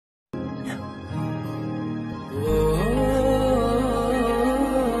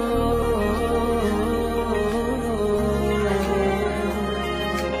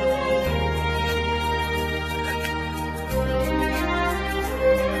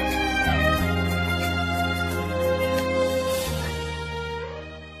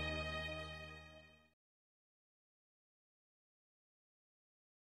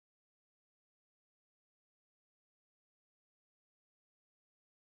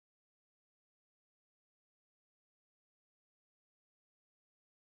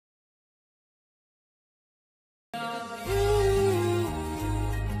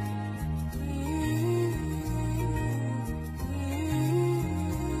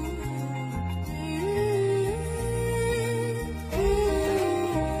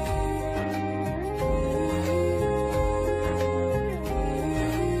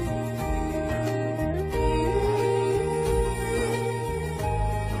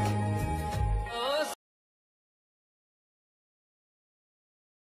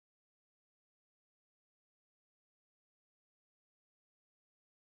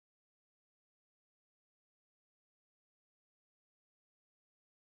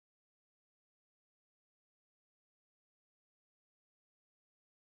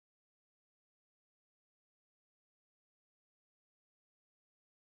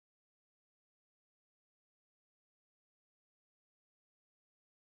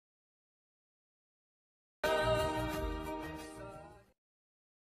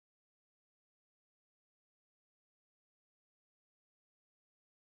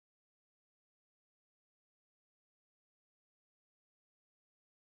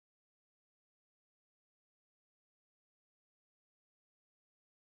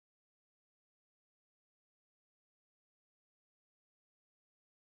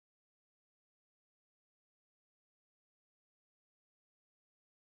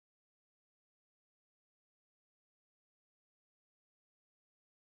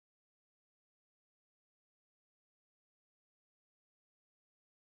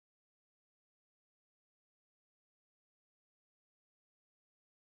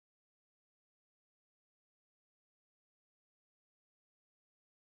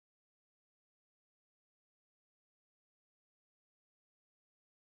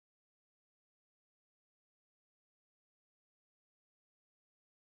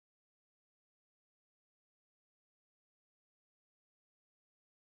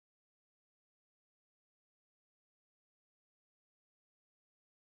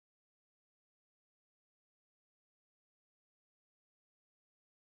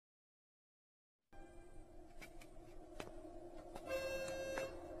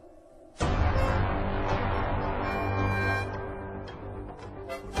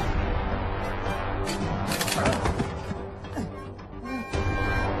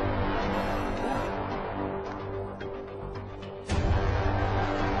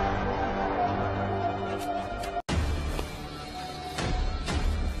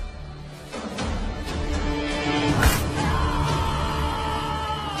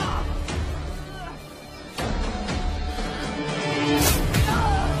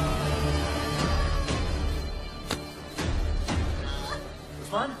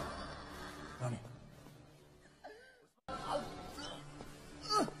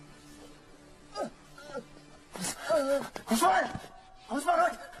उस्मान! उस्मान!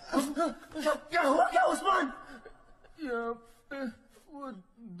 क्या हुआ क्या उस्मान? यहाँ पे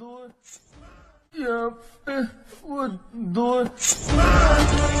वो दो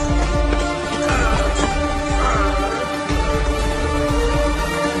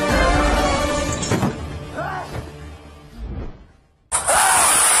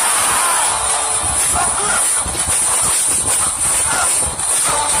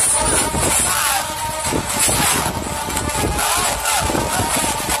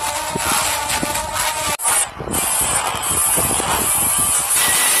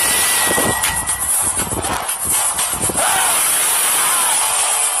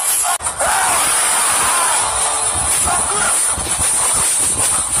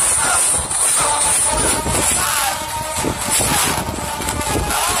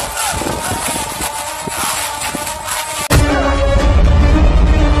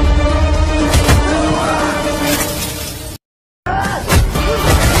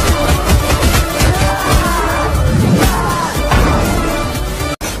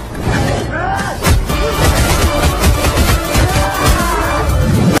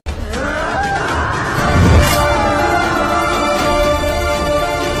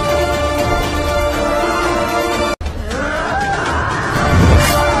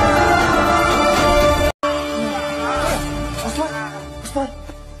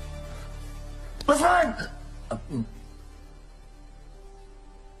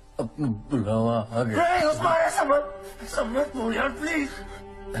बुलावा आ गया। नहीं उस्मान, ऐसा मत बोल यार प्लीज।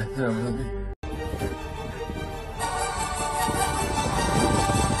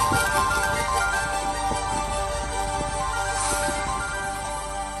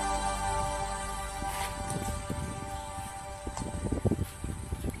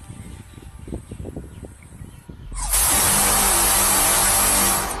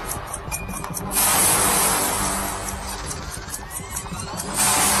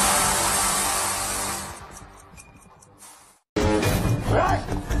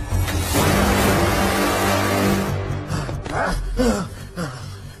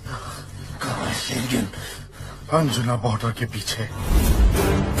 अंजुना बॉर्डर के पीछे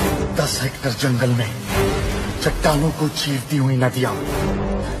 10 हेक्टेयर जंगल में चट्टानों को चीरती हुई नदियां,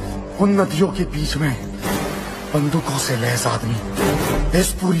 उन नदियों के बीच में बंदूकों से लैस आदमी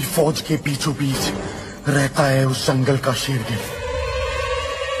इस पूरी फौज के बीचों बीच रहता है उस जंगल का शेरगिल।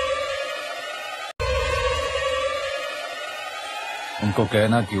 उनको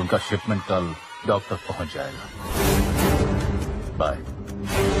कहना कि उनका शिपमेंट कल डॉक तक पहुंच जाएगा। बाय।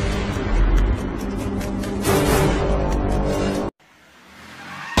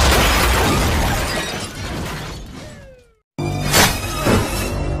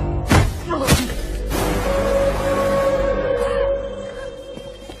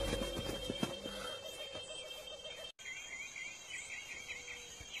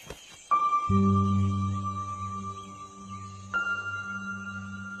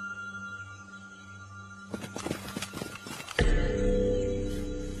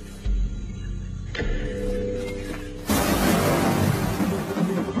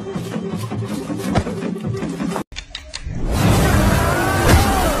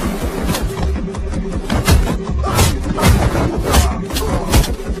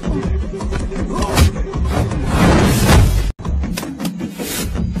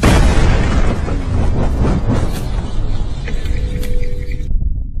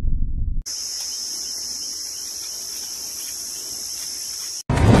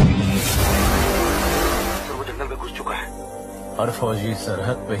 हर फौजी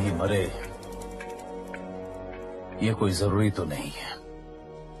सरहद पे ही मरे, ये कोई जरूरी तो नहीं है।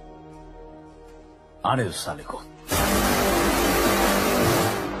 आने दो साले को।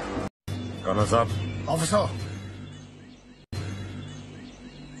 कर्नल साहब। ऑफिसर,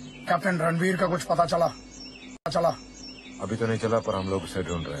 कैप्टन रणवीर का कुछ पता चला? अभी तो नहीं चला, पर हम लोग उसे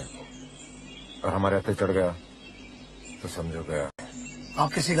ढूंढ रहे हैं। और हमारे हाथे चढ़ गया तो समझो गया।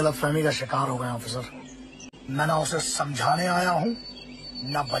 आप किसी गलतफहमी का शिकार हो गए ऑफिसर। मैं ना उसे समझाने आया हूँ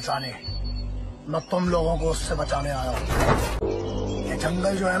न बचाने। मैं तुम लोगों को उससे बचाने आया हूँ। ये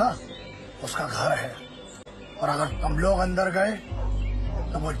जंगल जो है ना उसका घर है, और अगर तुम लोग अंदर गए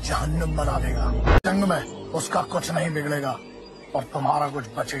तो वो जहन्नुम बना देगा। जंग में उसका कुछ नहीं बिगड़ेगा और तुम्हारा कुछ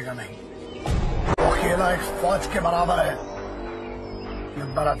बचेगा नहीं। वो अकेला एक फौज के बराबर है।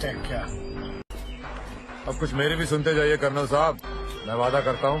 ये बड़ा टेक क्या। अब कुछ मेरी भी सुनते जाइए कर्नल साहब। मैं वादा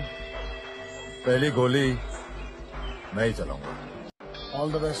करता हूँ पहली गोली मैं ही चलाऊंगा।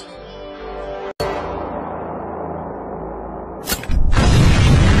 All the best.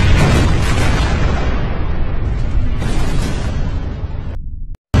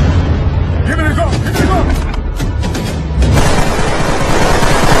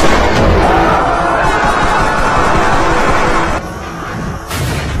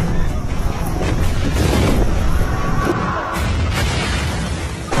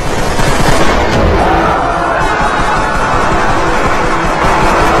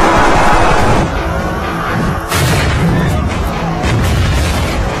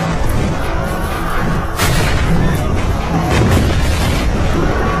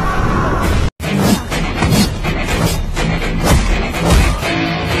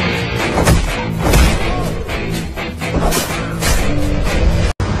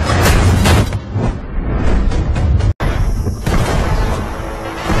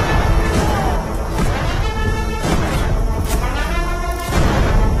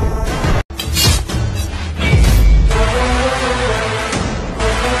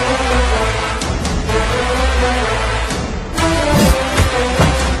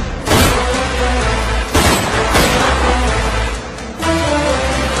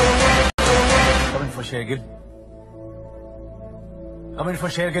 Shergill. Come in for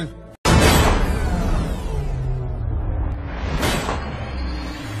Shergill.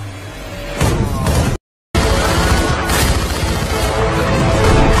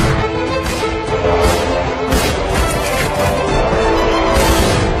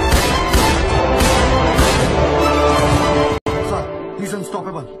 Sir, he's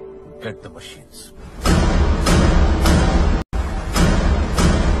unstoppable. Get the machines.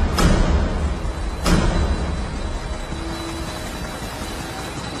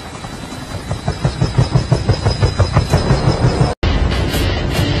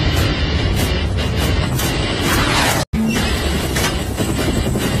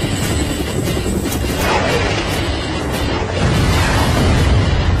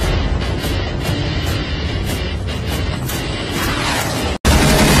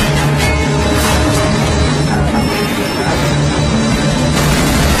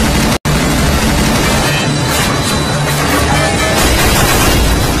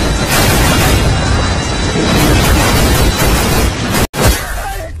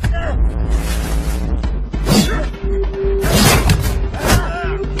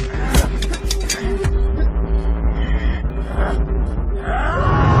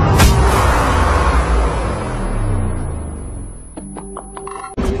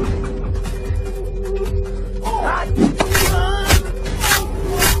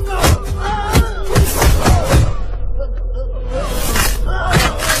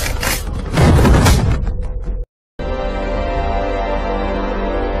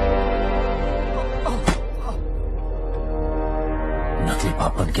 नकली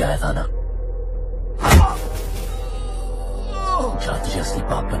बाप बन के आया था ना, जहां तुझे असली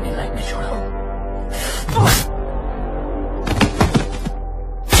बाप बनने लायक नहीं छोड़ा।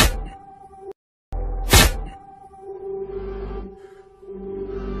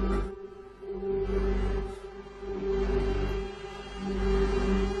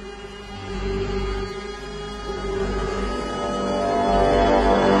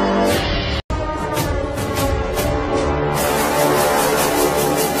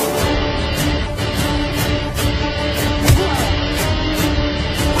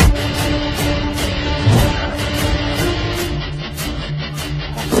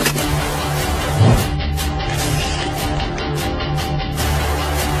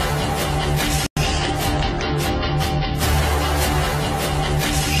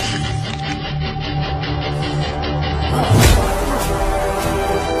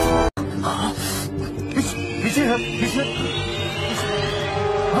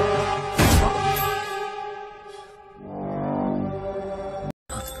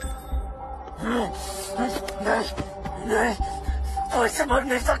 नहीं, ऐसे मर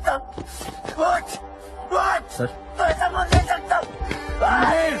नहीं सकता। सर, ऐसे मर नहीं सकता।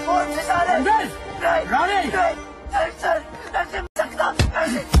 नहीं सर, ऐसे मर सकता,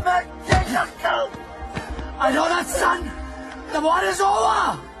 ऐसे मर नहीं सकता। I know that son. The war is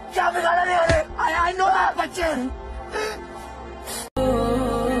over. क्या बिगाड़ा नहीं? I know that बच्चे